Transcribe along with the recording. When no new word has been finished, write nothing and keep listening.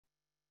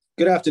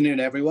Good afternoon,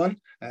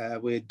 everyone.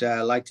 We'd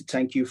like to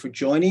thank you for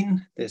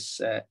joining this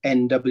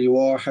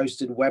NWR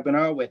hosted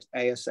webinar with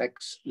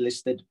ASX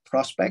listed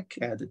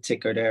Prospech. The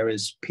ticker there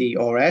is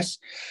PRS.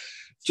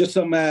 Just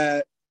some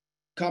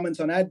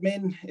comments on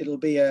admin. It'll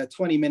be a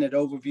 20-minute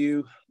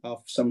overview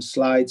of some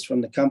slides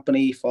from the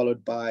company,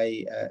 followed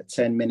by a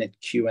 10-minute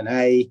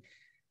Q&A.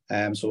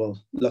 So we'll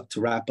look to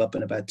wrap up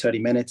in about 30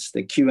 minutes.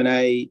 The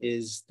Q&A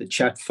is the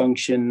chat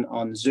function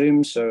on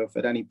Zoom. So if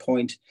at any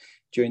point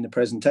during the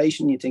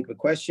presentation you think of a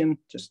question,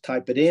 just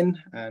type it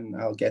in and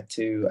I'll get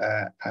to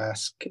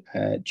ask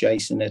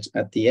Jason it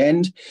at the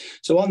end.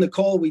 So on the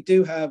call, we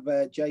do have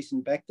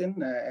Jason Beckton,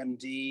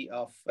 MD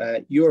of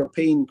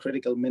European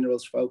critical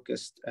minerals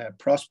focused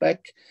Prospech.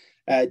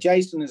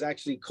 Jason is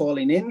actually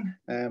calling in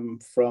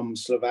from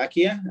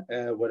Slovakia,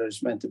 where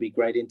there's meant to be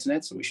great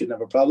internet, so we shouldn't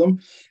have a problem,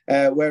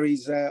 where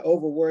he's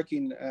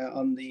overworking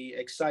on the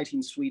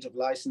exciting suite of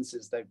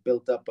licenses they've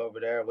built up over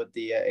there with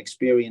the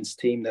experienced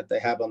team that they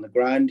have on the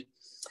ground.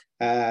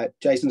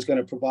 Jason's going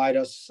to provide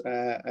us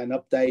an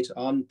update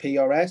on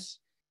PRS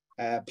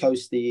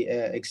post the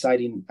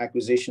exciting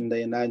acquisition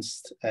they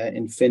announced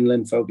in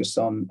Finland, focused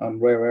on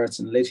rare earths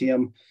and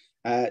lithium.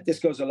 This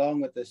goes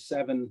along with the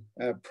 7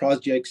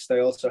 projects they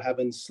also have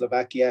in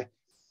Slovakia,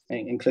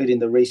 including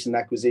the recent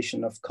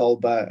acquisition of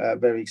Kolba, a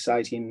very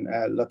exciting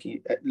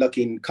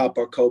looking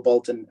copper,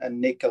 cobalt and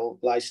nickel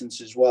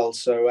license as well.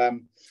 So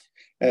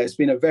it's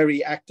been a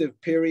very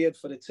active period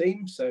for the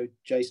team. So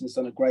Jason's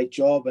done a great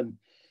job, and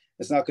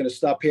it's not going to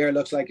stop here. It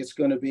looks like it's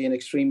going to be an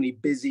extremely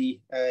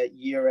busy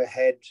year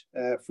ahead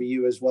for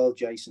you as well,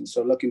 Jason.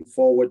 So looking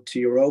forward to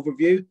your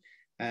overview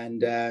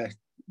and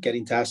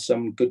getting to ask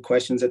some good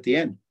questions at the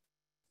end.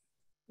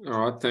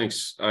 All right,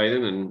 thanks,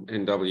 Aidan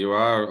and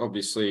NWR.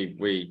 Obviously,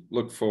 we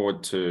look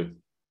forward to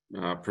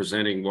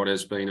presenting what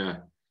has been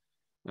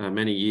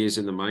many years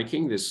in the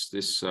making, this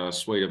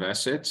suite of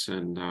assets,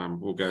 and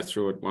we'll go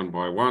through it one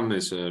by one.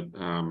 There's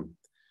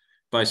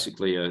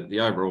basically the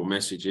overall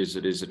message is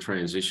it is a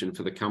transition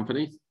for the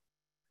company,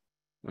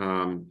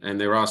 and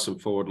there are some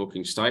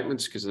forward-looking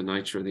statements because of the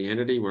nature of the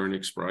entity. We're an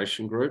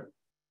exploration group.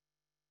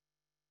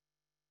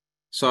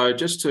 So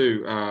just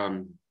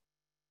to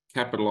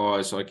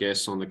capitalise, I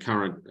guess, on the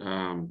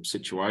current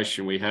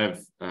situation, we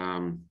have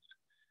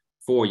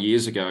 4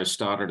 years ago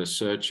started a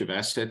search of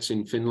assets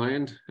in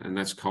Finland, and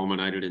that's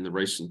culminated in the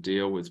recent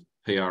deal with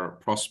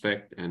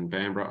Prospech and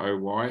Bambara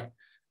Oy.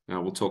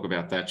 We'll talk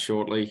about that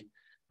shortly.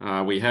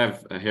 We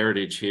have a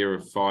heritage here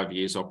of 5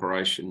 years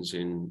operations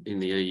in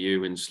the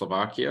EU in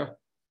Slovakia,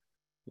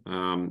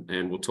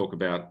 and we'll talk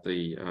about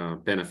the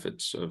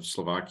benefits of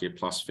Slovakia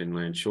plus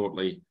Finland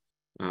shortly.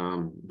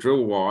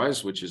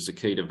 Drill-wise, which is the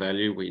key to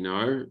value, we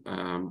know,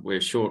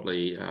 we're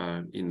shortly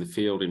in the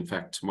field. In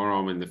fact, tomorrow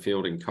I'm in the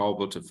field in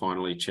Kolba to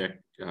finally check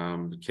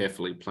the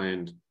carefully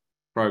planned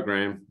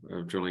program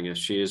of drilling a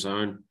shear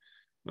zone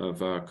of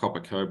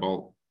copper,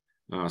 cobalt,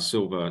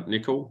 silver,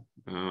 nickel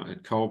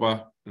at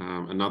Kolba.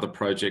 Another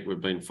project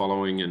we've been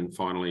following and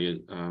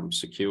finally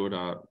secured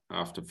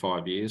after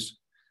 5 years.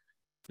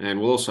 And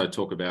we'll also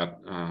talk about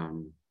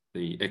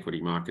the equity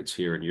markets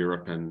here in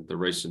Europe and the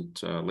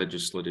recent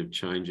legislative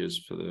changes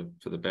for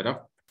the better.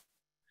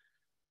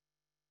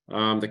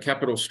 The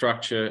capital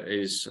structure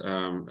is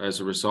as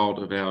a result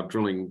of our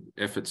drilling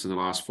efforts in the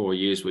last 4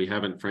 years. We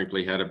haven't,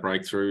 frankly, had a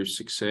breakthrough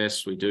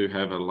success. We do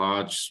have a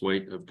large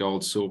suite of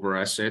gold, silver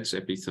assets,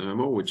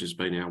 epithermal, which has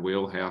been our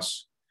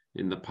wheelhouse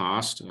in the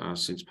past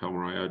since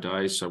Palmarejo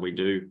days. So we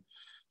do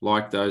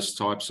like those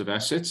types of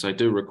assets. They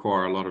do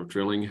require a lot of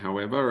drilling,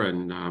 however,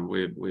 and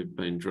we've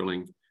been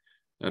drilling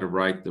at a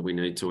rate that we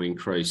need to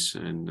increase,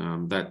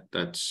 and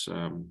that's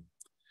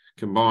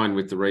combined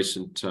with the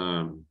recent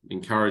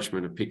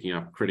encouragement of picking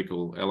up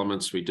critical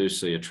elements. We do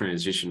see a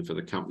transition for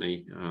the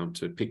company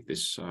to pick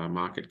this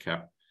market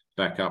cap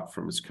back up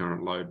from its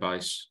current low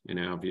base, in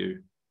our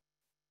view.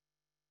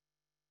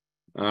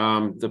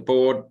 The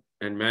board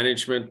and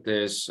management,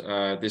 this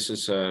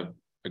is a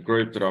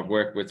group that I've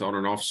worked with on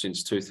and off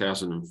since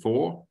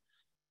 2004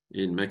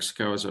 in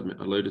Mexico, as I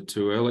alluded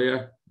to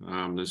earlier.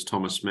 There's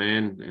Thomas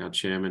Mann, our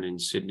chairman in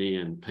Sydney,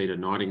 and Peter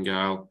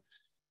Nightingale,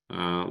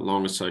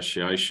 long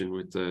association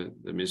with the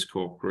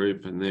Miscorp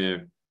group, and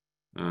they're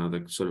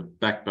the sort of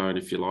backbone,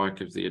 if you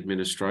like, of the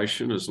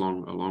administration,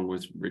 along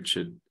with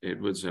Richard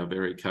Edwards, our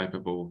very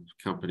capable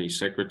company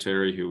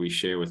secretary, who we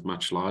share with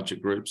much larger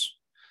groups.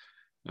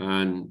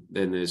 And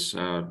then there's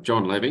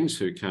John Levings,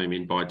 who came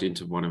in by dint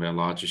of one of our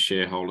largest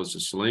shareholders, the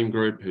Salim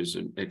Group, who's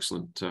an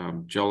excellent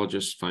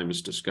geologist,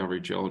 famous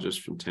discovery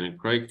geologist from Tennant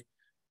Creek,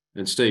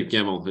 and Steve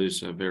Gemmell,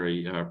 who's a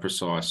very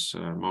precise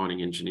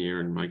mining engineer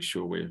and makes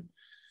sure we're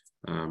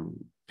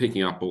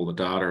picking up all the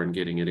data and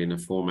getting it in a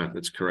format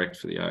that's correct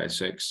for the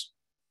ASX.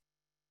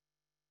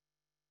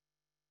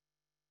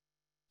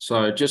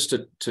 So just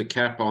to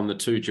cap on the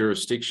 2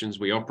 jurisdictions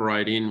we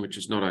operate in, which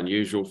is not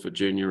unusual for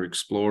junior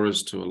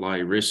explorers to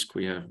allay risk,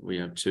 we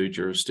have 2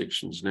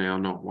 jurisdictions now,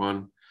 not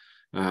one.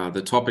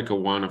 The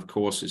topical one, of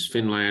course, is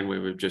Finland,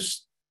 where we've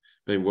just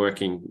been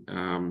working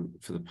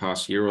for the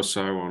past year or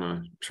so on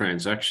a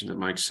transaction that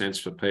makes sense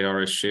for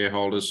PRS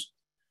shareholders.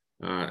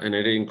 and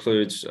it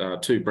includes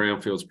 2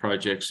 brownfields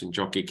projects in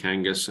Jockey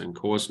Kangas and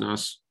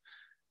Korsnas,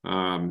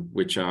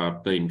 which are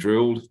being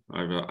drilled,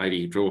 over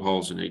 80 drill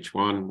holes in each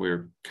one.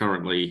 We're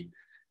currently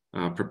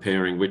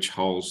preparing which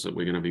holes that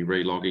we're going to be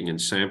relogging and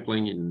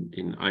sampling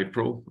in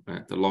April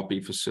at the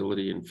Loppi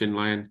facility in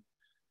Finland.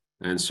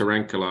 And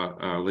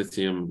Sarankala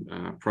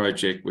lithium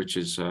project, which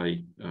is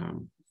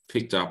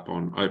picked up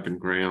on open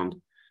ground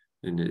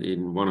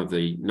in one of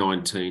the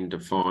 19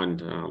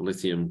 defined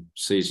lithium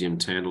cesium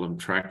tantalum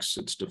tracks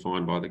that's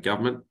defined by the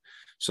government.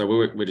 So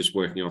we're just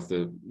working off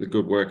the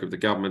good work of the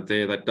government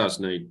there. That does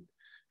need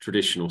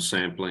traditional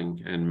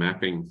sampling and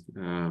mapping,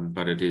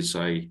 but it is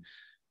a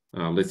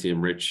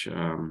lithium-rich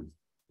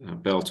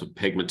belt of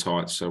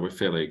pegmatites, so we're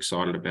fairly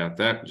excited about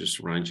that, just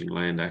arranging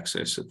land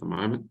access at the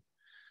moment.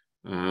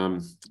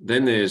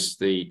 Then there's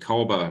the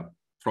Kolba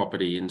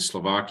property in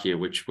Slovakia,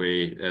 which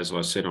as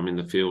I said, I'm in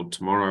the field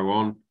tomorrow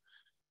on,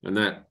 and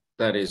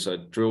that is a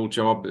drill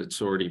job.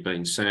 It's already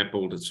been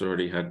sampled. It's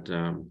already had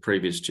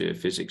previous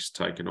geophysics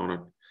taken on it.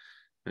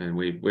 And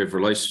we've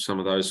released some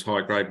of those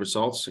high-grade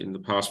results in the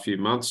past few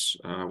months,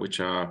 which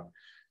are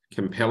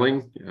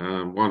compelling.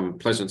 One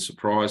pleasant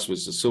surprise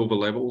was the silver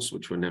levels,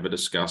 which were never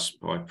discussed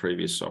by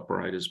previous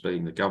operators,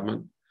 being the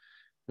government.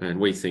 And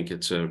we think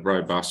it's a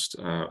robust,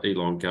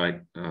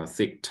 elongate,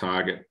 thick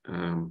target.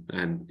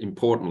 And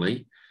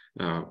importantly,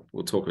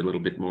 we'll talk a little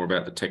bit more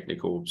about the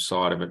technical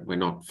side of it. We're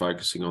not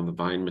focusing on the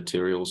vein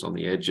materials on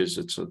the edges.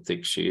 It's a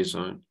thick shear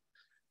zone.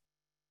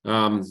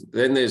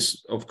 Then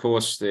there's, of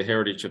course, the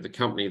heritage of the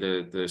company,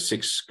 the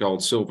 6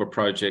 gold silver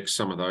projects.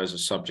 Some of those are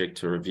subject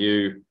to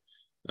review.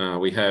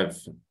 We have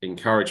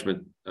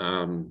encouragement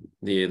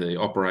near the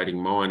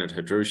operating mine at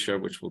Hadrusha,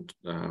 which we'll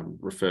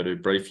refer to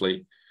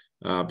briefly,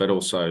 but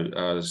also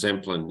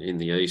Zemplin in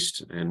the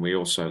east. And we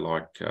also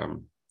like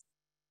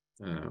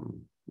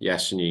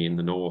Yasny in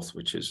the north,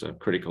 which is a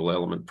critical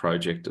element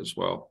project as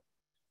well.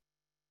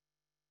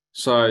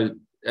 So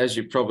as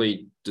you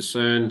probably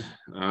discerned,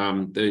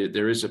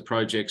 there is a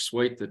project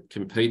suite that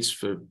competes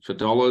for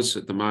dollars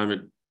at the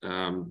moment.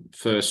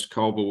 First,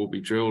 Kolba will be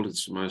drilled.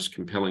 It's the most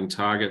compelling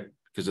target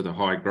because of the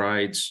high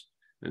grades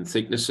and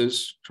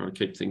thicknesses, trying to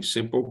keep things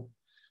simple.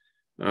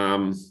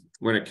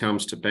 When it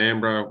comes to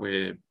Bambara,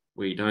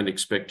 we don't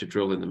expect to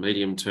drill in the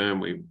medium term.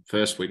 We're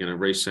going to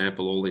resample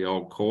all the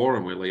old core,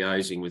 and we're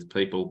liaising with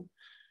people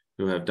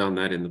who have done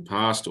that in the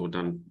past or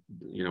done,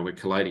 we're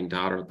collating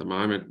data at the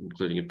moment,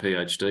 including a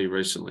PhD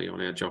recently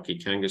on our Jockey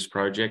Kangas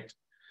project.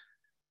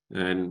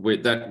 And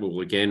that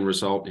will again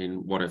result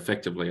in what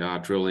effectively are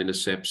drill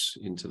intercepts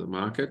into the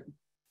market.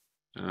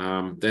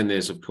 Then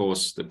there's, of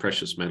course, the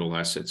precious metal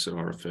assets that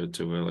I referred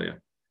to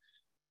earlier.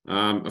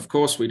 Of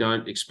course, we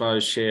don't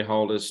expose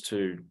shareholders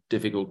to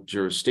difficult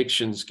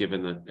jurisdictions,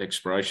 given that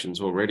exploration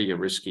is already a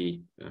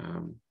risky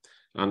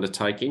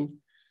undertaking.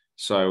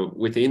 So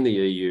within the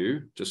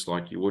EU, just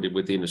like you would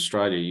within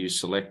Australia, you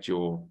select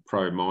your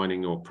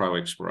pro-mining or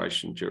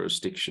pro-exploration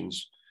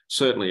jurisdictions.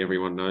 Certainly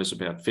everyone knows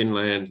about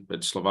Finland,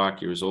 but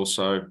Slovakia is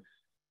also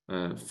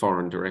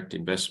foreign direct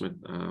investment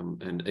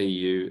and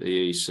EU,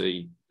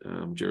 EEC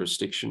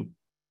jurisdiction.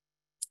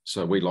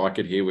 So we like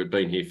it here. We've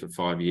been here for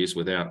 5 years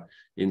without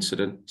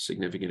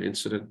significant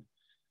incident.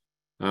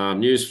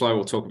 News flow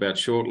we'll talk about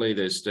shortly.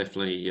 There's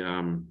definitely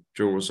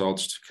drill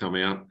results to come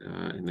out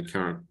in the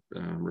current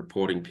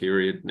reporting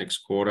period next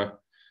quarter.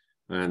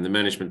 And the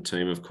management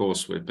team, of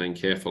course, we've been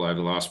careful over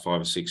the last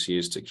 5 or 6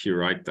 years to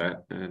curate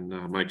that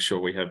and make sure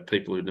we have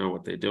people who know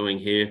what they're doing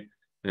here.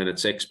 And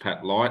it's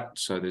expat light,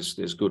 so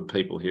there's good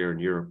people here in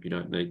Europe. You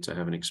don't need to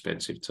have an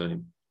expensive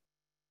team.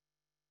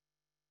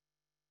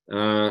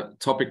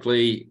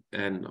 Topically,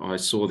 and I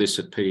saw this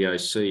at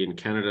PDAC in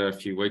Canada a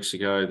few weeks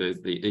ago,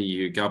 the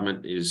EU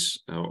government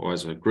or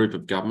as a group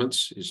of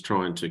governments, is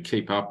trying to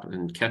keep up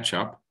and catch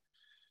up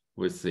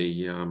with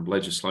the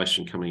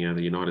legislation coming out of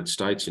the United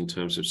States in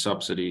terms of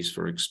subsidies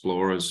for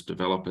explorers,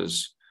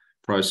 developers,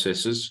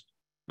 processors.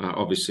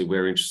 Obviously,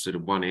 we're interested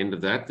at one end of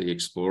that, the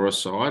explorer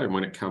side, and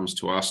when it comes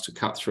to us to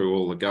cut through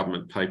all the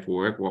government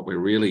paperwork, what we're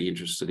really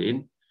interested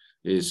in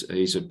is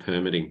ease of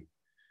permitting.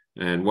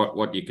 And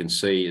what you can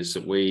see is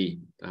that we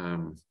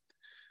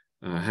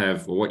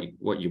have, or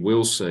what you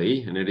will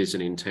see, and it is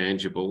an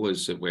intangible,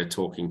 is that we're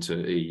talking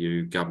to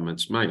EU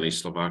governments, mainly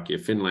Slovakia,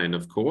 Finland,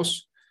 of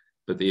course,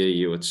 but the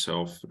EU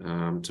itself,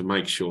 to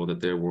make sure that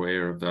they're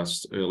aware of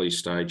us early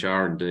stage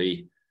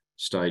R&D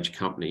stage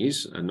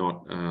companies are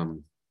not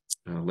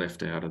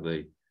left out of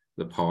the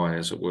pie,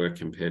 as it were,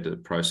 compared to the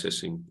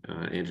processing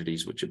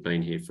entities which have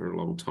been here for a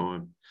long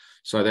time.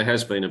 So there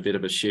has been a bit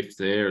of a shift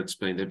there.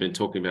 They've been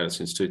talking about it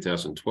since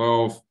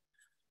 2012,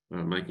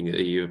 making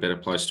the EU a better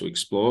place to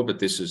explore. But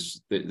this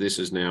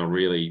is now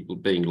really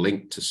being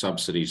linked to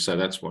subsidies. So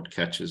that's what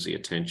catches the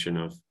attention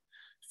of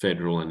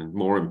federal and,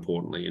 more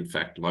importantly, in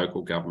fact,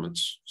 local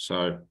governments.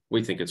 So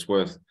we think it's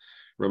worth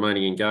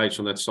remaining engaged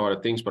on that side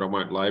of things, but I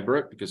won't labour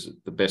it because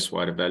the best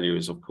way to value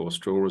is, of course,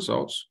 drill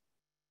results.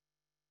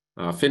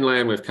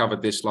 Finland, we've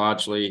covered this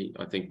largely.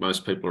 I think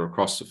most people are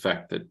across the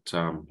fact that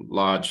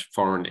large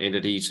foreign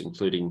entities,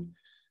 including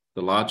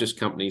the largest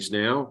companies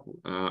now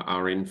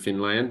are in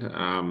Finland.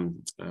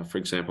 For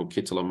example,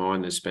 Kittilä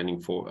Mine, they're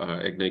spending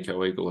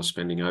Agnico Eagle are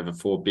spending over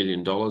 $4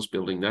 billion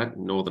building that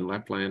in northern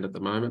Lapland at the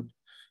moment.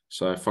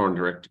 So foreign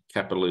direct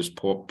capital is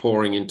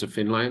pouring into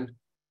Finland.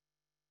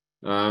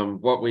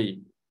 What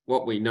we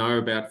know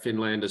about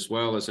Finland as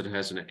well is it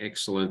has an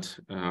excellent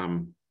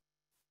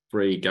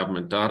free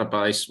government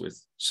database with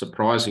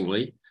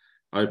surprisingly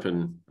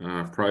open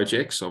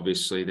projects.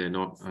 Obviously, they're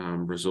not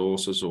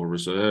resources or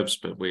reserves,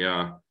 but we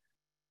are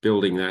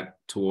building that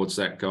towards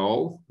that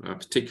goal,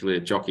 particularly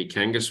at Jockey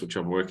Kangas, which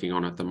I'm working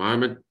on at the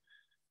moment.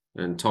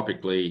 And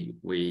topically,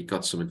 we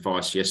got some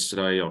advice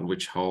yesterday on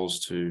which holes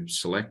to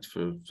select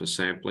for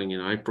sampling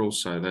in April.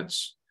 So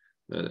that's,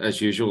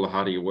 as usual, the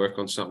harder you work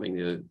on something,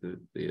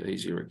 the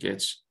easier it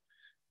gets.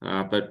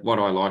 But what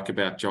I like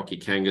about Jockey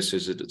Kangas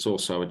is that it's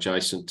also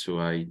adjacent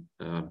to a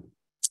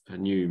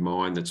new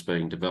mine that's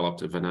being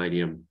developed, a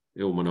vanadium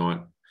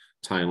ilmenite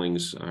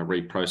tailings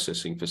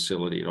reprocessing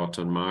facility at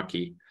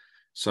Otonmäki.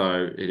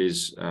 So it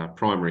is a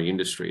primary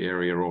industry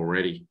area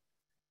already.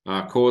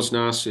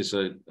 Korsnäs is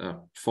a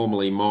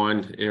formerly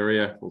mined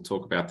area. We'll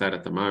talk about that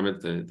at the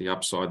moment, the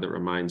upside that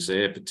remains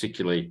there,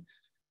 particularly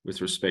with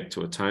respect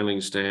to a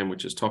tailings dam,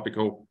 which is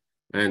topical.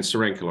 And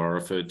Sorenkala, I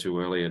referred to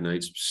earlier,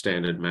 needs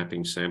standard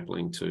mapping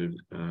sampling to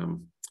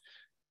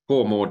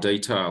pour more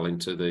detail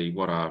into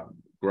what are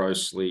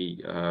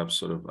grossly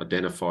sort of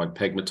identified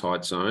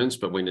pegmatite zones,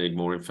 but we need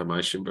more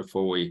information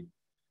before we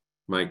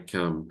make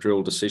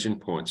drill decision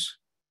points.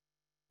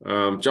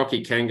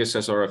 Jockey Kangas,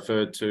 as I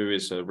referred to,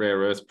 is a rare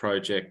earth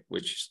project,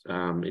 which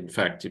in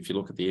fact, if you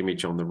look at the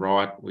image on the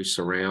right, we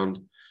surround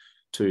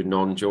two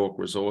non-JORC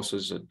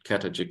resources at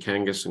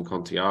Katajakangas and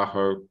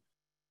Kontiaho.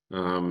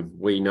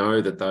 We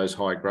know that those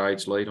high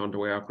grades lead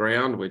onto our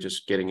ground. We're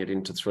just getting it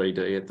into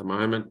 3D at the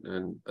moment.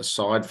 And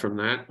aside from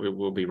that, we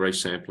will be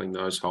resampling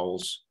those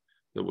holes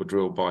that were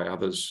drilled by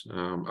others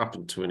up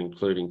into and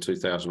including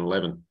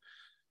 2011.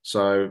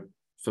 So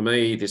for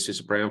me, this is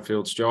a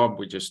brownfields job.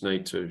 We just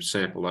need to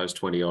sample those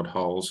 20 odd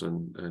holes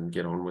and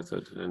get on with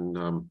it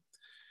and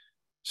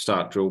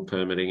start drill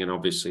permitting and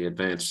obviously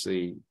advance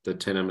the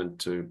tenement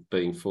to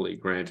being fully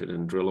granted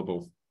and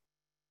drillable.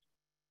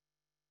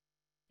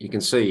 You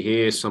can see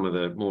here some of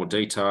the more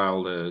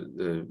detail.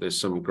 There's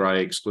some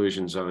grey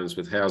exclusion zones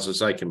with houses.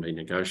 They can be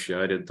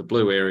negotiated. The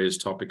blue area is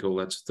topical.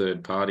 That's a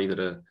third party that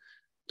are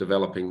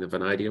developing the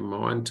vanadium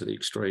mine to the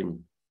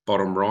extreme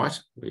bottom right,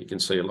 where you can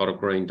see a lot of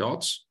green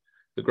dots.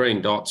 The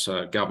green dots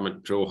are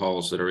government drill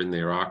holes that are in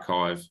their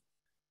archive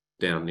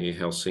down near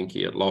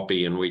Helsinki at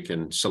Loppi, and we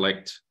can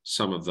select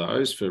some of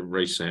those for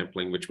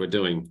resampling, which we're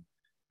doing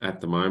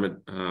at the moment.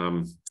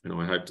 And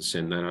I hope to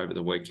send that over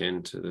the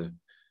weekend to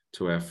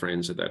our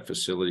friends at that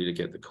facility to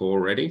get the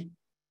core ready.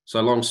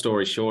 So long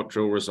story short,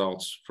 drill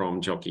results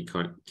from Jockey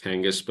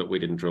Kangas, but we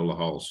didn't drill the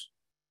holes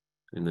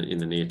in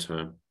the near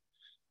term.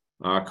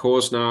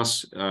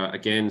 Korsnäs,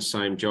 again,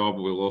 same job.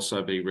 We'll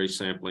also be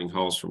resampling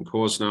holes from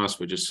Korsnäs.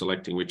 We're just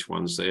selecting which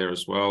ones there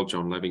as well.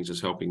 John Levings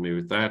is helping me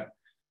with that.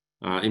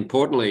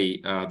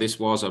 Importantly, this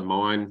was a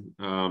mine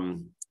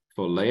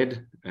for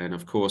lead. And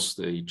of course,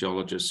 the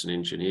geologists and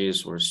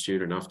engineers were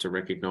astute enough to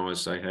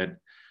recognise they had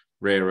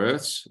rare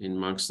earths in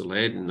amongst the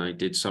lead, and they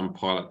did some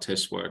pilot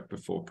test work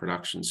before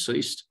production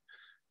ceased.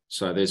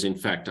 So there's in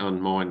fact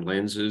unmined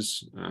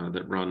lenses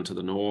that run to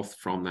the north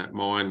from that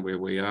mine where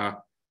we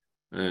are.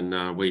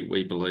 And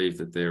we believe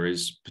that there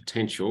is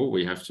potential.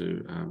 We have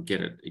to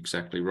get it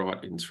exactly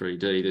right in 3D.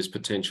 There's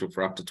potential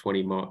for up to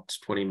 20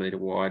 metre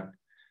wide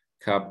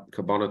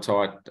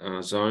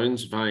carbonatite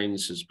zones.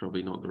 Veins is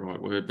probably not the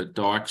right word, but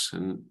dikes.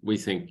 And we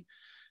think,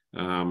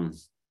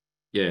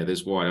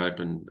 there's wide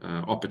open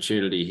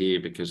opportunity here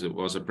because it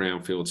was a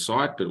brownfield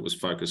site, but it was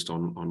focused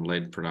on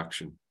lead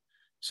production.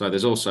 So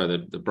there's also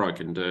the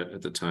broken dirt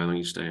at the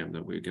tailings dam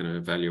that we're going to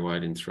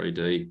evaluate in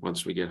 3D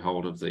once we get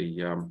hold of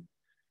the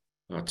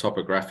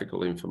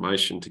topographical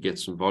information to get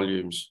some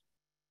volumes.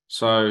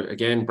 So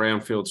again,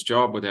 brownfields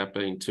job without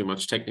being too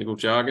much technical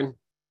jargon.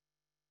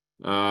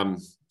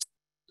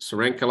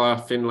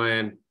 Sorenkala,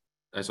 Finland,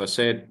 as I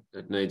said,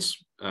 it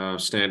needs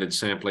standard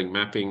sampling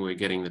mapping. We're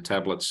getting the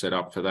tablets set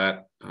up for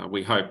that.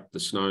 We hope the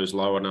snow's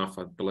low enough.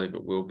 I believe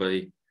it will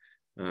be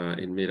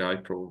in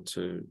mid-April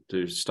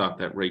to start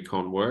that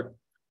recon work.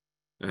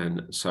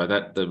 And so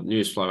that the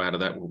news flow out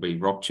of that will be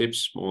rock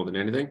chips more than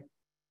anything.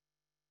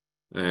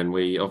 And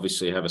we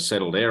obviously have a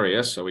settled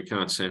area, so we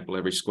can't sample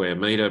every square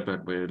metre,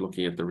 but we're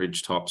looking at the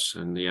ridge tops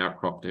and the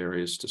outcropped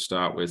areas to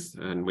start with.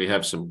 And we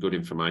have some good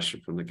information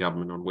from the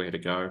government on where to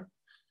go.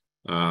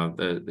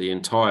 The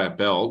entire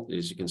belt,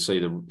 as you can see,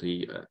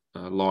 the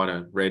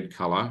lighter red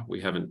colour,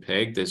 we haven't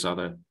pegged. There's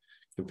other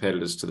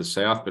competitors to the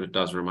south, but it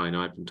does remain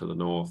open to the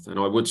north. And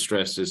I would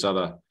stress there's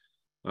other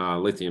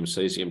lithium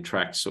cesium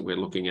tracts that we're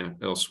looking at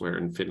elsewhere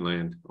in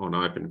Finland on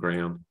open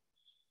ground.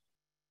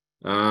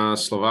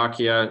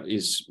 Slovakia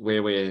is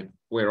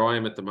where I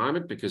am at the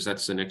moment because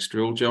that's the next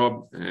drill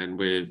job, and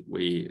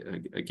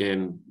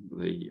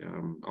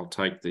I'll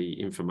take the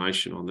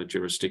information on the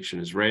jurisdiction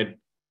as read.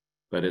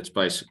 but it's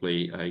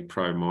basically a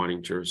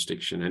pro-mining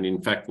jurisdiction. And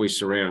in fact, we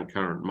surround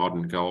current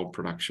modern gold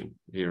production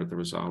here at the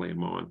Rosalia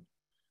mine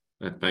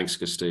at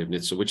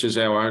Bankska-Styvnica, which is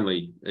our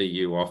only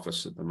EU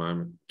office at the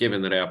moment.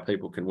 Given that our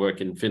people can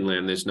work in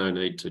Finland, there's no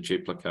need to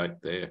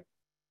duplicate there.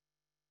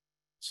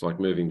 It's like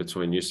moving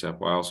between New South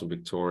Wales and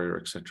Victoria,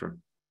 etc.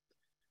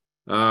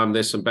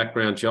 There's some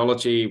background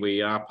geology.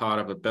 We are part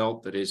of a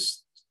belt that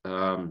is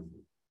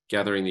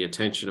gathering the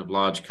attention of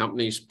large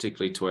companies,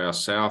 particularly to our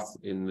south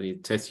in the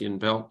Tethyan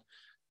belt,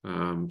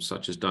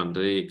 such as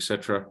Dundee,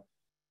 etc.,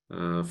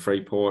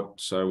 Freeport.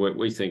 So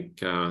we think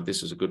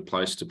this is a good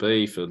place to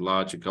be for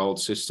larger gold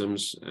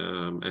systems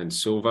and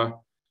silver,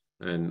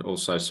 and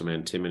also some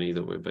antimony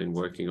that we've been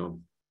working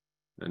on,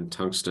 and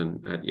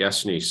tungsten at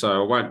Yasny. So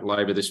I won't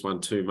labour this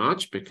one too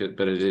much, but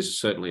it is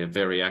certainly a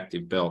very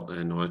active belt,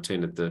 and I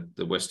attended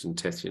the Western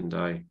Tethyan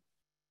Day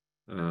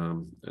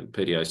at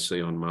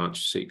PDAC on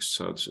March 6th.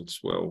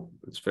 So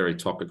it's very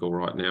topical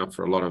right now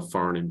for a lot of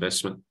foreign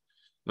investment.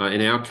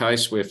 In our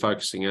case, we're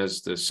focusing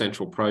as the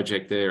central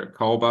project there at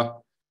Kolba.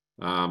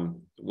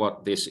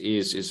 What this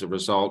is a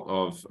result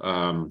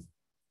of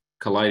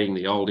collating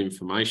the old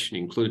information,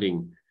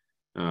 including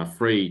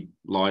free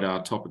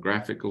LiDAR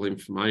topographical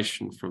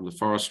information from the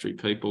forestry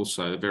people,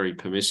 so a very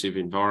permissive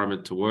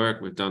environment to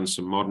work. We've done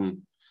some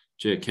modern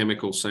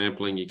geochemical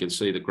sampling. You can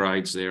see the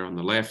grades there on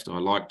the left. I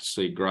like to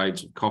see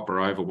grades of copper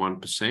over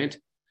 1%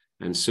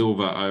 and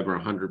silver over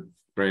 100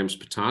 grams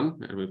per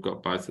tonne, and we've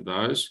got both of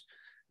those.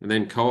 And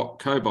then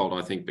cobalt,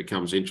 I think,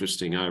 becomes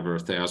interesting over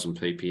 1,000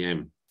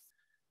 ppm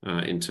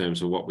in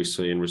terms of what we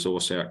see in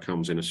resource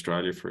outcomes in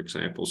Australia, for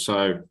example.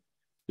 So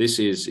this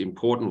is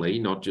importantly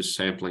not just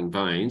sampling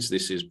veins.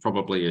 This is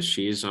probably a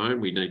shear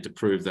zone. We need to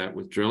prove that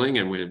with drilling,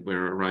 and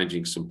we're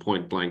arranging some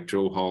point blank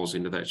drill holes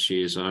into that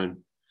shear zone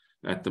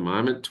at the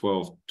moment.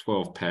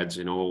 12 pads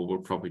in all. We'll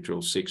probably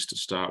drill 6 to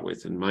start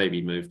with and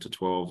maybe move to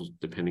 12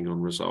 depending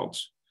on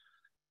results.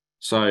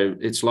 So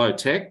it's low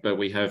tech, but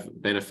we have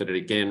benefited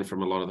again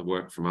from a lot of the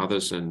work from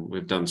others, and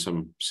we've done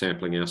some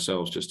sampling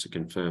ourselves just to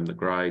confirm the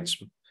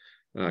grades.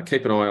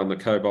 Keep an eye on the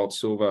cobalt,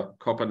 silver,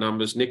 copper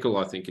numbers. Nickel,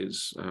 I think,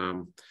 is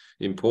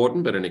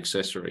important, but an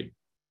accessory.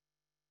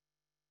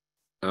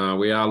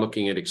 We are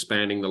looking at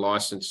expanding the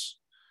license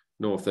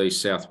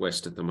northeast,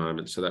 southwest at the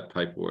moment, so that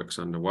paperwork's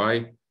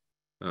underway,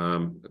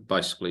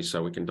 basically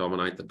so we can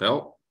dominate the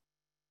belt.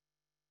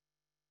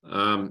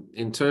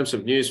 In terms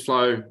of news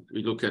flow,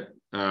 we look at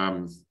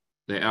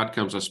the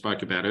outcomes I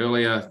spoke about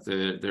earlier.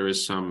 There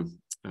is some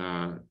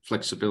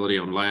flexibility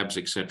on labs,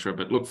 etc.,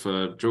 but look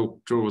for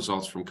drill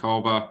results from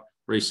Kolba,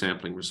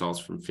 resampling results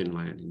from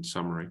Finland in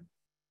summary.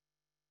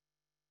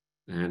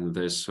 And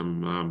there's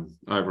some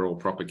overall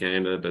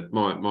propaganda, but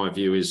my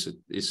view is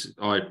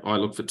I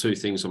look for 2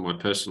 things on my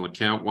personal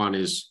account. One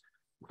is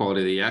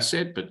quality of the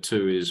asset, but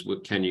 2 is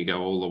can you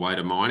go all the way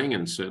to mining?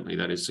 And certainly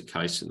that is the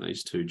case in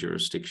these 2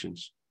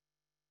 jurisdictions.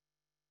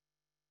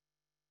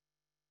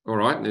 All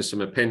right, and there's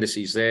some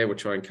appendices there,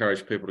 which I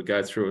encourage people to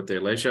go through at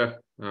their leisure.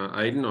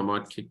 Aidan, I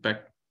might kick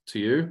back to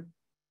you.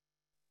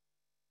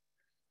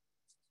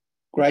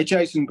 Great,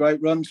 Jason.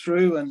 Great run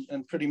through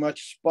and pretty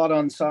much spot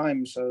on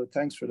time. So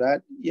thanks for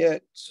that. Yeah,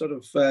 sort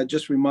of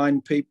just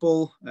remind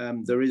people,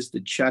 there is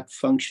the chat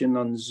function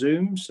on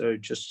Zoom. So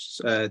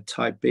just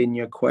type in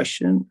your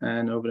question,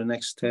 and over the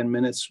next 10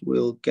 minutes,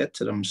 we'll get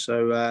to them.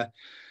 So a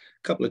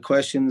couple of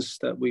questions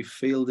that we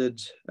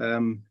fielded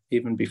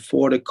even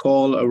before the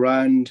call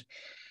around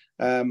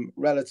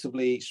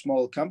relatively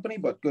small company,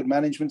 but good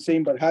management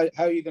team. But how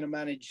are you going to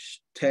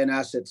manage 10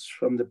 assets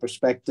from the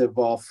perspective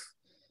of,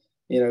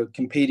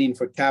 competing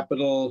for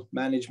capital,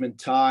 management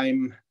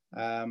time,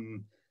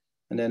 and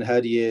then how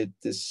do you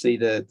see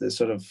the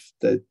sort of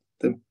the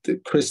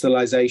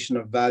crystallization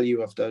of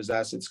value of those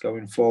assets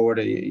going forward?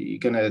 Are you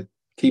going to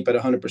keep it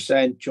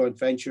 100% joint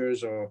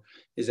ventures, or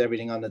is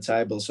everything on the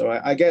table? So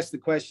I guess the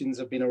questions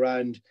have been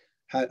around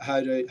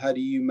how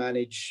do you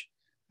manage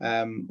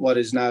what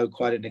is now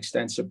quite an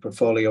extensive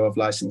portfolio of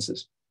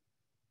licenses?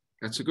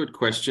 That's a good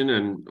question,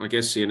 and I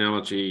guess the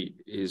analogy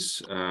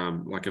is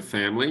like a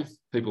family.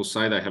 People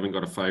say they haven't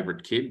got a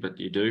favourite kid, but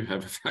you do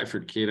have a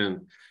favourite kid,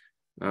 and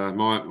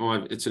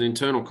it's an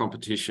internal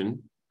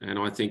competition. And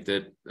I think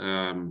that,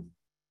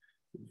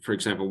 for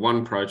example,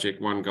 one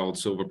gold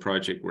silver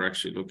project, we're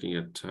actually looking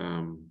at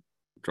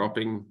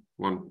dropping.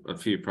 A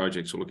few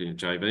projects we're looking at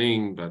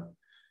JVing, but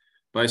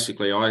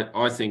basically,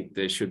 I think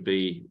there should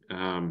be,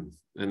 and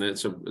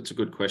it's a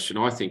good question.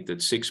 I think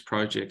that 6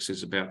 projects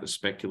is about the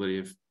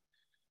speculative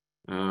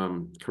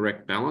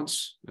correct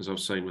balance, as I've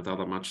seen with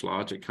other much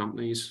larger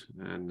companies,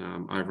 and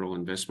overall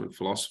investment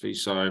philosophy.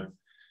 So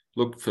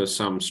look for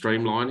some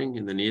streamlining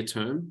in the near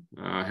term.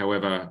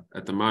 However,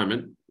 at the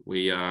moment,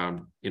 we are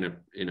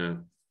in a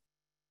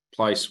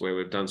place where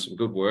we've done some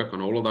good work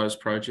on all of those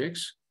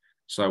projects.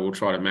 So we'll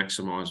try to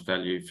maximise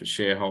value for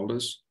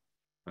shareholders.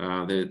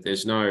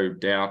 There's no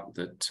doubt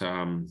that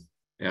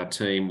our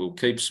team will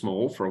keep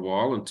small for a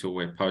while until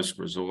we're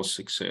post-resource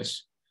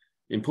success.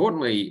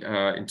 Importantly,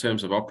 in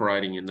terms of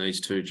operating in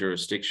these 2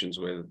 jurisdictions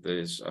where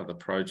there's other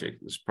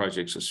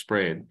projects are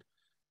spread,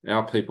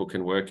 our people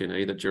can work in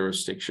either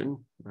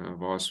jurisdiction,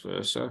 vice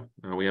versa.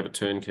 We have a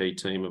turnkey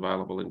team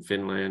available in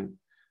Finland,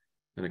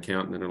 an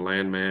accountant and a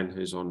landman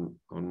who's on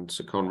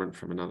secondment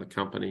from another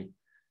company.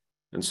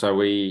 And so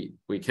we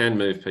can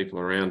move people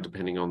around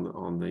depending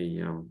on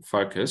the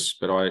focus.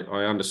 But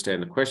I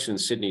understand the question.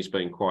 Sydney's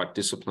been quite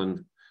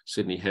disciplined,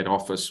 Sydney head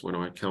office, when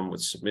I come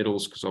with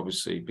submittals,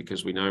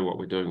 because we know what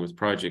we're doing with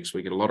projects,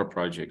 we get a lot of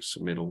project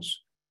submittals.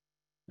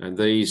 And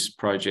these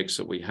projects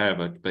that we have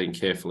are being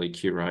carefully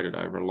curated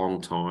over a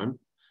long time.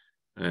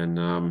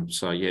 And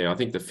so, yeah, I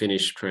think the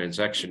Finnish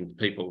transaction,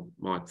 people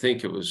might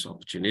think it was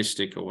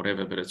opportunistic or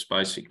whatever, but it's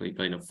basically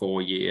been a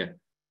 4-year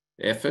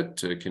effort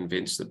to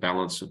convince the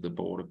balance of the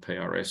board of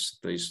PRS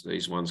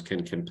these ones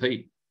can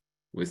compete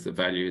with the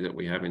value that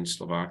we have in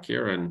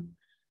Slovakia. And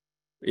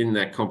in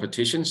that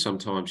competition,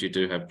 sometimes you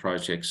do have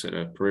projects that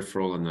are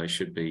peripheral and you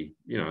should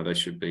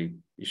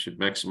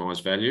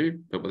maximize value,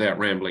 but without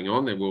rambling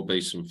on, there will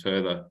be some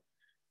further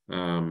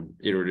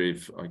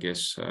iterative, I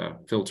guess,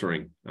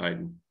 filtering.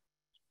 Aidan,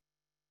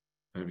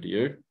 over to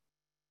you.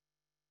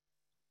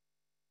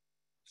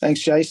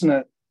 Thanks,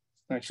 Jason.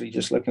 Actually,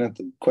 just looking at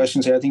the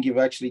questions here, I think you've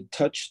actually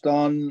touched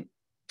on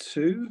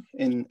two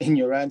in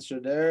your answer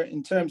there.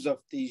 In terms of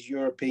these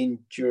European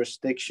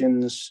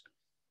jurisdictions,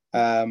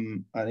 I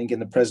think in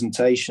the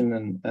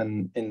presentation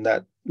and in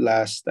that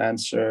last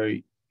answer,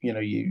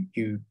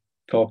 you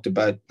talked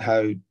about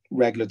how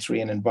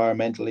regulatory and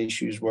environmental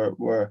issues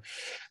were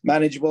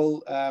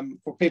manageable.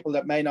 For people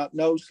that may not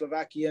know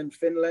Slovakia and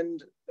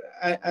Finland,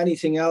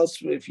 anything else,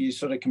 if you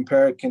sort of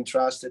compare,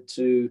 contrast it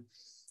to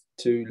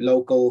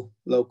local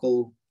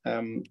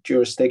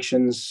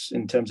jurisdictions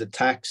in terms of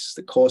tax,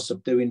 the cost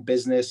of doing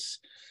business,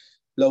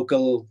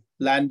 local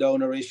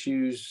landowner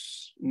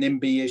issues,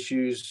 NIMBY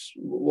issues,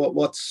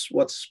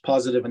 what's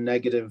positive and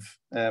negative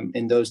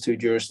in those two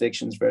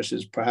jurisdictions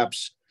versus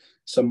perhaps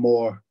some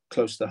more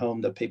close to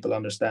home that people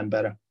understand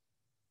better?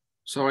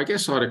 So I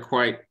guess I'd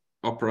equate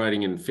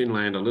operating in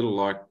Finland a little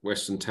like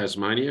Western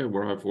Tasmania,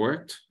 where I've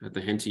worked at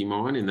the Henty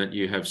mine, in that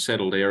you have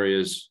settled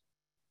areas,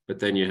 but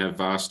then you have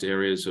vast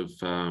areas of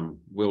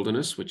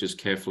wilderness, which is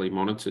carefully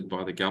monitored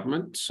by the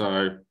government.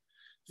 So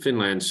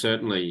Finland,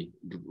 certainly,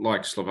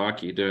 like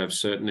Slovakia, you do have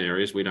certain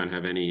areas. We don't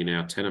have any in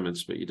our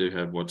tenements, but you do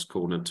have what's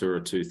called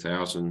Natura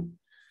 2000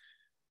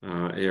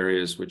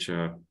 areas, which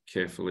are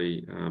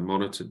carefully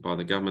monitored by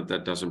the government.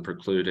 That doesn't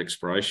preclude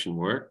exploration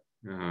work.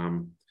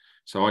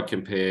 So I'd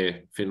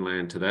compare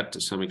Finland to that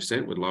to some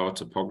extent, with lower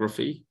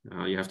topography.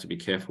 You have to be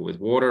careful with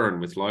water and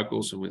with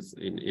locals and with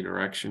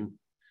interaction.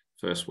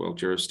 First world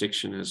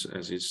jurisdiction, as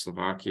is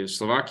Slovakia.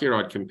 Slovakia,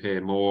 I'd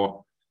compare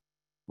more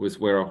with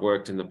where I've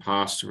worked in the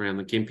past around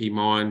the Gympie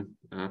mine,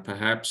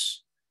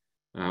 perhaps,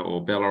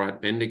 or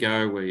Ballarat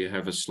Bendigo, where you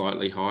have a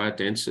slightly higher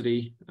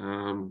density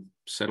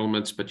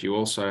settlements, but you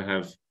also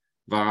have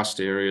vast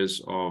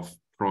areas of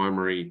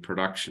primary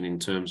production in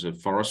terms of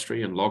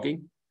forestry and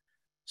logging.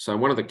 So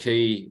one of the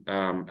key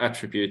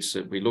attributes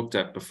that we looked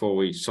at before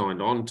we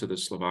signed on to the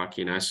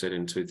Slovakian asset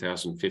in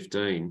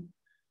 2015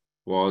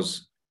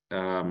 was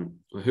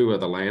who are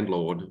the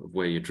landlord of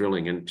where you're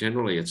drilling. And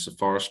generally it's the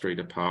forestry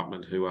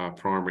department who are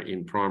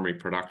primary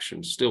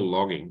production, still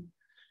logging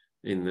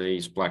in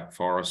these black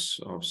forests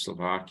of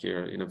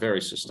Slovakia in a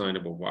very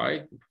sustainable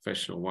way,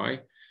 professional way.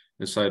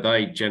 And so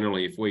they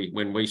generally,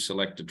 when we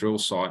select a drill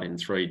site in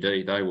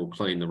 3D, they will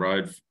clean the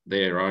road,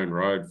 their own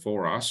road,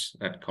 for us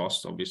at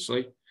cost,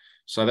 obviously.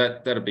 So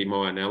that'd be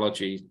my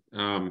analogy.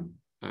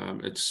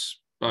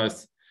 It's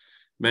both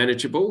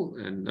manageable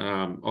and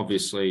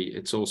obviously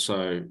it's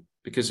also,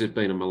 because there's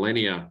been a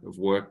millennia of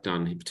work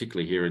done,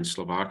 particularly here in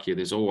Slovakia,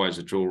 there's always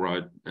a drill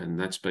road, and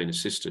that's been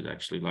assisted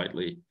actually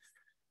lately.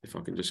 If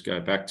I can just go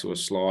back to a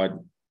slide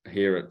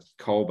here at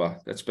Kolba,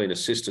 that's been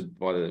assisted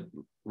by the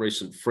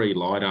recent free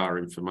LiDAR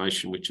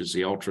information, which is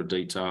the ultra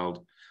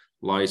detailed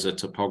laser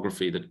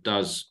topography that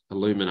does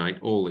illuminate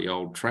all the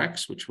old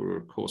tracks, which we're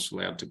of course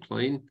allowed to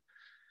clean.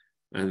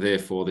 And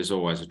therefore there's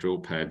always a drill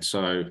pad.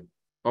 So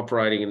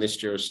operating in this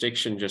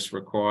jurisdiction just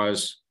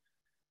requires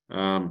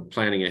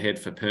planning ahead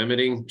for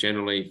permitting.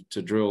 Generally,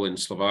 to drill in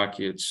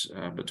Slovakia, it's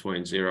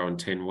between 0 and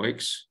 10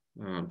 weeks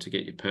to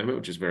get your permit,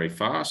 which is very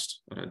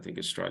fast. I don't think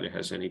Australia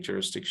has any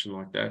jurisdiction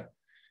like that.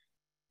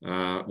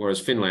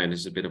 Whereas Finland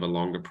is a bit of a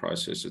longer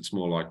process. It's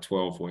more like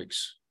 12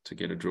 weeks to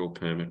get a drill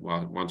permit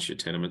once your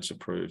tenement's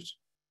approved.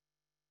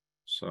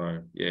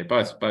 So yeah,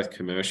 both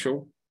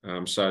commercial.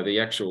 So the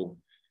actual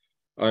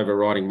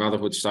overriding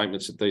motherhood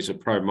statements that these are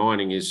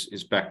pro-mining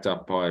is backed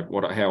up by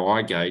how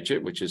I gauge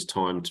it, which is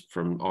timed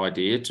from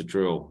idea to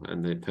drill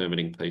and the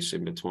permitting piece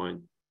in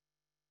between.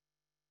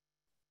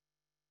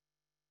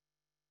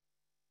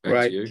 Back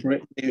right, to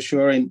you.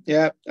 Reassuring.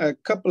 Yeah, a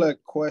couple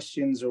of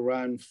questions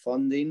around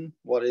funding.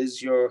 What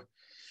is your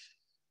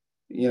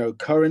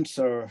current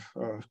or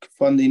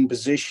funding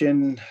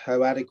position?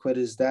 How adequate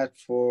is that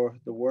for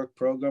the work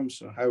program?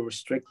 So how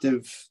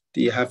restrictive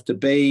do you have to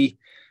be?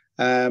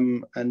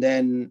 And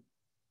then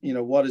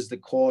what is the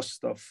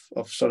cost of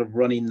sort of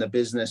running the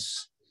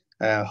business,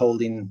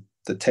 holding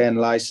the 10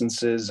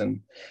 licenses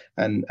and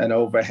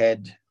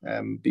overhead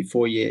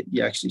before you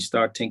actually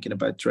start thinking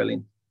about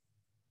drilling?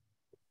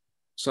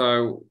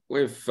 So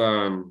we've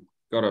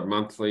got a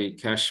monthly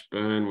cash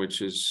burn,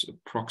 which is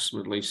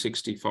approximately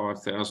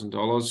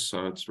 $65,000.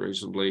 So it's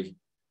reasonably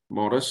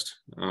modest.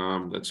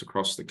 That's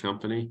across the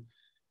company.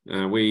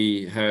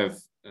 We have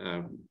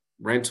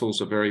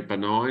rentals are very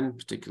benign,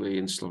 particularly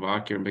in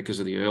Slovakia, and because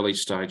of the early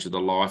stage of the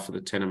life of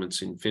the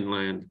tenements in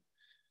Finland,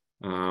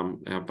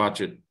 our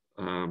budget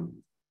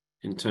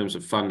in terms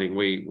of funding,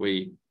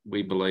 we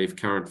believe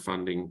current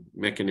funding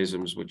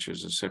mechanisms, which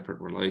is a separate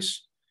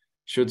release,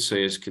 should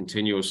see us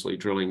continuously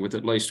drilling with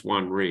at least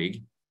one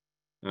rig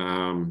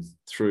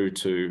through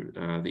to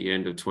the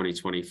end of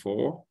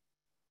 2024.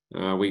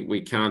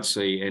 We can't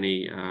see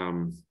any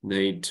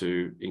need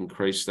to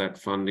increase that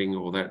funding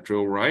or that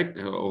drill rate,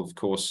 of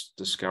course,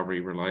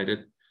 discovery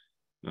related.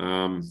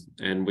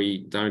 And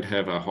we don't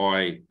have a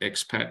high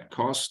expat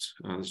cost.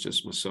 There's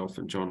just myself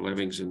and John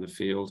Levings in the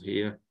field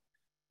here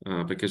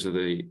because of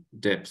the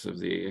depth of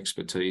the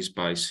expertise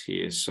base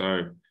here.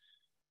 So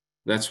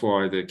that's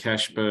why the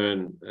cash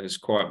burn is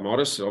quite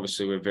modest.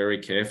 Obviously, we're very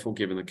careful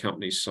given the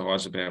company's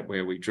size about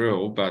where we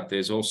drill, but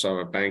there's also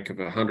a bank of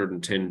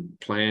 110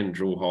 planned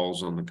drill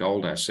holes on the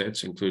gold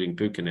assets, including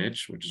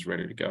Buchanech, which is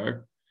ready to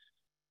go,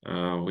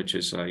 which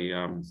is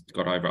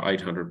got over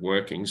 800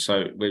 working.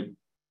 So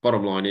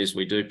bottom line is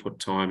we do put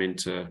time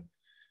into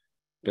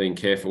being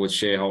careful with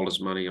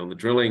shareholders' money on the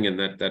drilling, and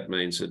that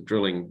means that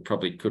drilling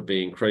probably could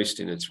be increased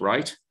in its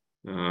rate.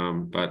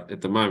 But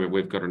at the moment,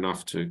 we've got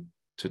enough to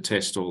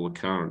test all the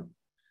current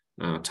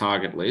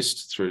target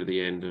list through to the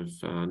end of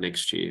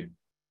next year.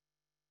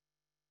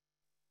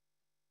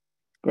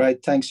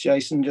 Great, thanks,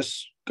 Jason.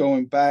 Just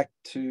going back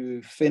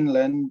to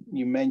Finland,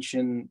 you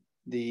mentioned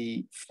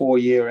the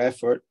 4-year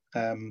effort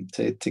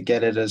to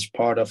get it as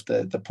part of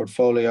the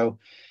portfolio.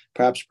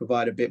 Perhaps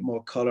provide a bit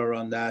more color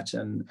on that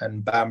and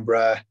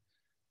Bambra,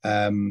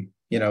 and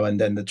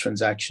then the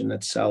transaction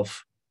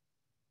itself.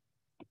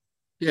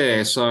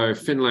 Yeah, so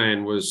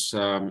Finland was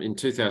in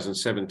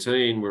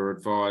 2017, we were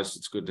advised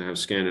it's good to have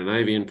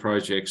Scandinavian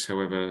projects.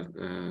 However,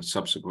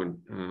 subsequent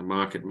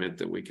market meant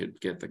that we could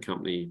get the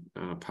company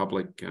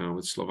public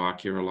with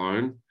Slovakia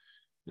alone.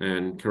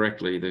 And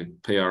correctly, the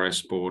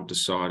PRS board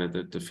decided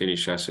that the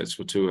Finnish assets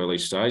were too early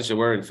stage. There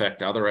were, in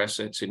fact, other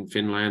assets in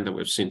Finland that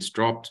we've since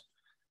dropped,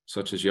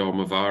 such as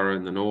Jolmavara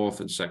in the north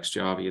and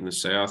Saksjärvi in the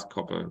south,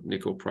 copper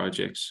nickel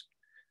projects.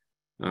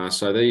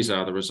 So these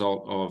are the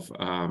result of,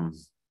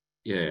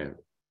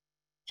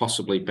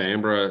 possibly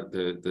Bambra,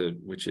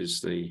 which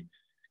is the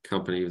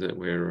company that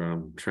we're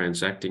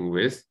transacting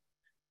with.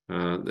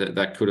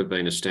 That could have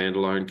been a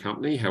standalone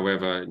company.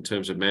 However, in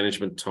terms of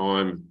management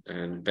time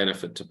and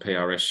benefit to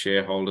PRS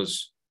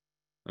shareholders,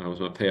 with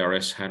my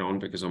PRS hat on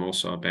because I'm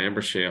also a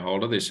Bambra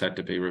shareholder, this had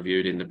to be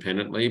reviewed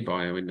independently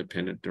by our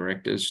independent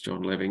directors,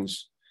 John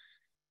Levings,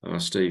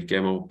 Steve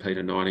Gemmell,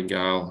 Peter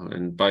Nightingale,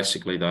 and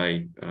basically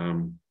they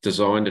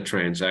designed a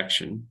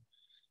transaction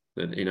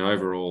that in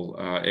overall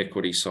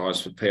equity size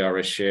for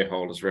PRS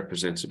shareholders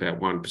represents about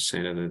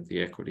 1% of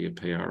the equity of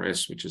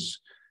PRS, which is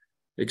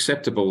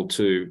acceptable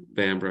to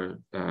Bambra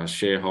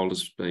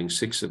shareholders, being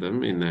 6 of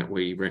them, in that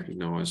we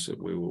recognise that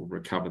we will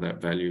recover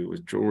that value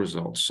with drill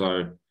results.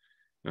 So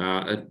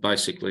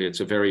basically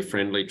it's a very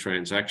friendly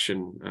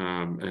transaction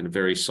and a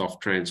very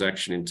soft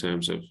transaction in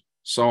terms of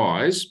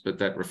size, but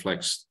that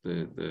reflects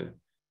the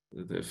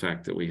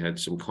fact that we had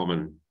some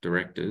common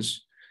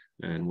directors.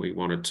 And we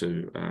wanted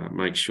to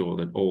make sure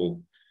that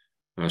all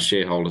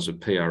shareholders of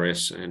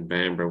PRS and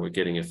Bambra were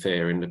getting a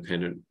fair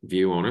independent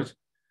view on it.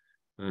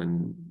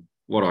 And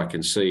what I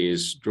can see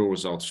is drill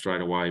results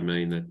straight away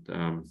mean that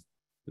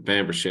the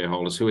Bambra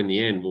shareholders, who in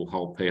the end will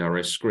hold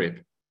PRS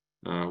scrip,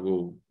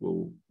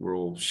 we're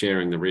all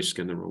sharing the risk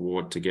and the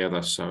reward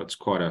together. So it's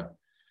quite a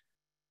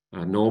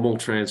normal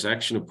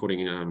transaction of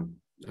putting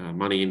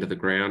money into the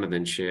ground and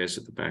then shares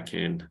at the back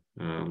end,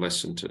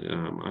 less than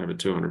over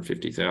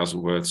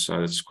 250,000 worth.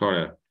 So it's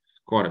quite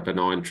a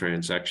benign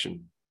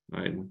transaction,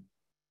 Aidan.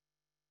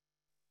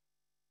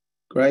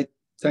 Great.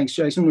 Thanks,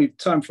 Jason. We've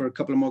time for a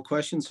couple of more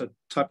questions, so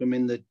type them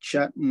in the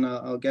chat and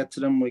I'll get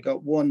to them. We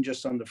got one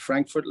just on the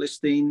Frankfurt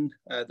listing,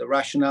 the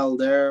rationale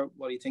there.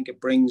 What do you think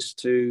it brings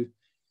to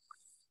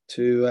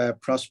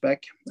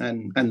Prospech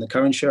and the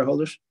current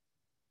shareholders?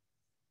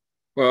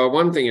 Well,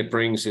 one thing it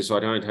brings is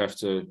I don't have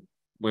to,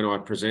 when I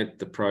present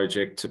the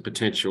project to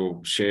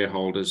potential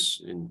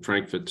shareholders in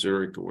Frankfurt,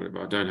 Zurich, or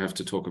whatever, I don't have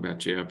to talk about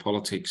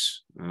geopolitics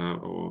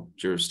or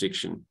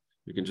jurisdiction.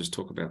 We can just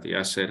talk about the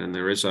asset. And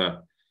there is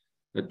a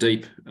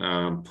deep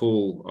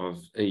pool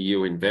of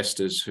EU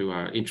investors who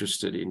are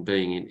interested in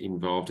being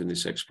involved in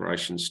this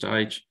exploration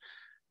stage.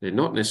 They're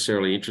not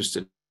necessarily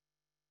interested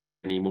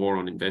anymore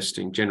on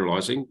investing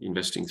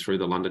through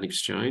the London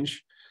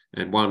Exchange.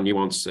 And one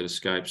nuance that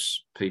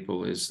escapes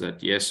people is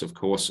that, yes, of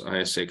course,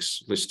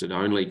 ASX listed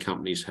only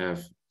companies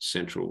have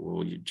central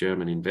or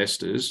German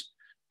investors,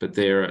 but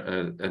they're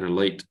an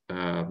elite,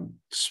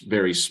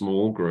 very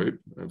small group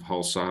of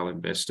wholesale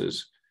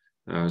investors,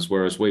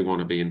 whereas we want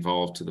to be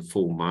involved to the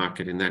full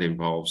market, and that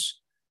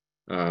involves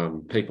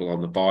people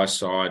on the buy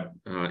side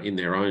in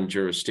their own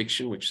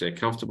jurisdiction, which they're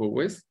comfortable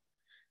with.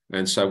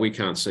 And so we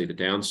can't see the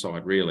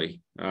downside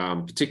really,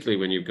 particularly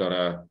when you've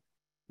got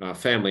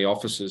family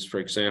offices, for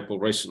example,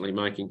 recently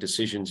making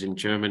decisions in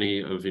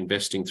Germany of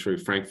investing through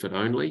Frankfurt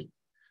only.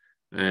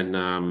 And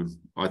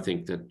I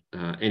think that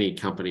any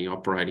company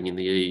operating in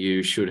the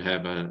EU should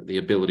have the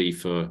ability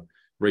for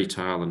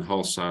retail and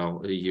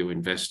wholesale EU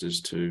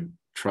investors to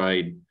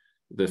trade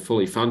the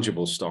fully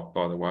fungible stock,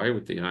 by the way,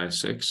 with the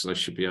ASX. They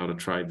should be able to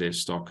trade their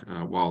stock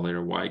while they're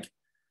awake.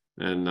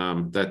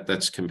 And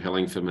that's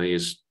compelling for me,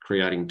 is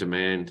creating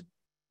demand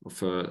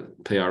for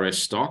PRS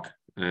stock.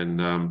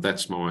 And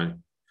that's my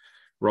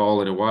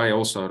role in a way.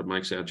 Also, it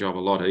makes our job a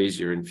lot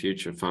easier in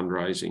future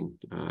fundraising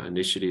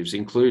initiatives,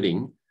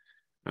 including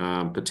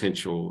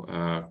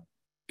potential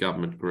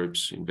government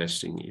groups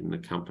investing in the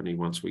company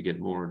once we get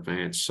more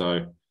advanced.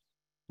 So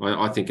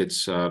I think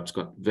it's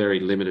got very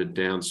limited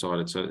downside.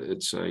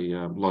 It's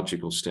a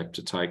logical step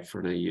to take for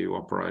an EU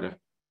operator.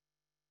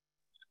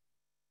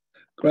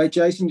 Great,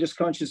 Jason. Just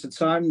conscious of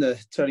time, the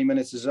 30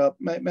 minutes is up.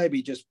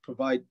 Maybe just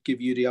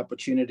give you the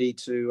opportunity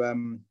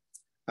to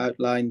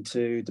outline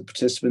to the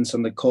participants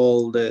on the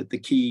call the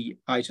key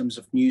items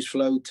of news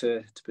flow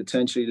to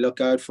potentially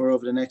look out for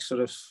over the next sort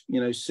of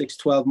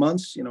 6-12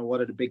 months. What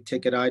are the big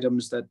ticket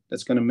items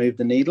that's going to move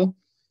the needle?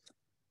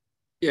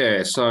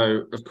 Yeah,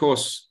 so of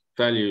course,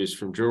 values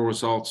from drill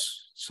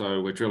results.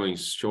 So we're drilling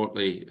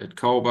shortly at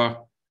Kolba,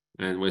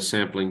 and we're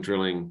sampling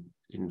drilling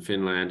in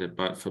Finland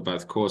for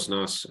both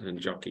Korsnäs and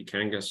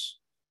Jokikangas.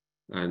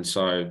 And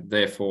so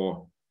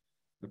therefore,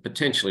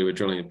 potentially we're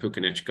drilling a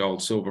Pukenech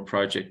gold-silver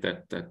project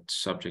that's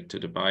subject to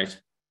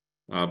debate.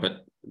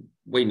 But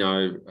we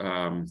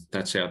know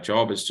that's our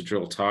job, is to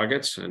drill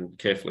targets and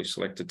carefully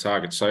selected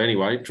targets. So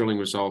anyway, drilling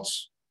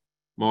results,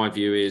 my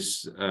view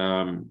is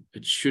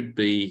it should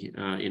be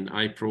in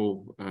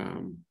April,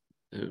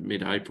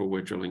 mid-April.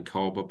 We're drilling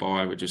Kolba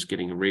by. We're just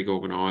getting a rig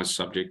organised,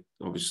 subject.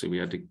 Obviously, we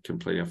had to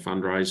complete our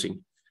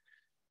fundraising.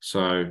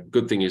 So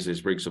good thing is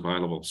there's rigs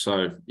available.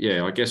 So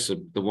yeah, I guess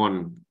the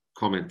one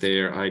comment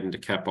there, Aidan, to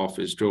cap off,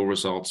 is drill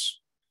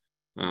results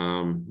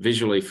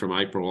visually from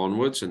April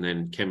onwards, and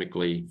then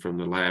chemically from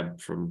the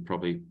lab from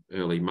probably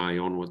early May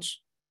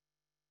onwards.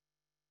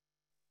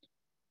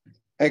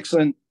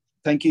 Excellent.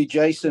 Thank you,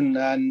 Jason,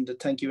 and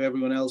thank you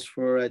everyone else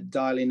for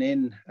dialing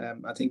in.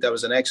 I think that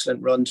was an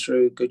excellent run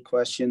through, good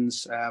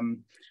questions.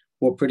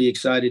 We're pretty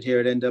excited here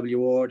at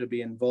NWR to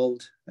be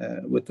involved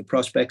with the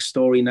Prospech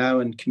story now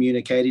and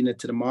communicating it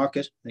to the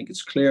market. I think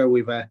it's clear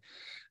we've a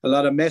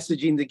lot of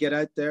messaging to get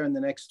out there in the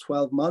next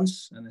 12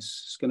 months, and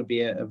it's going to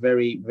be a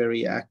very,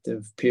 very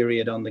active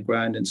period on the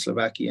ground in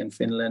Slovakia and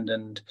Finland,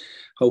 and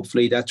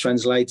hopefully that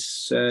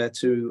translates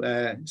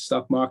to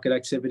stock market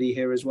activity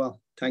here as well.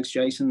 Thanks,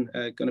 Jason.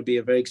 Going to be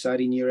a very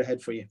exciting year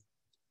ahead for you.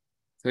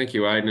 Thank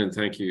you, Aidan, and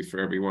thank you for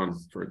everyone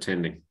for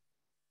attending.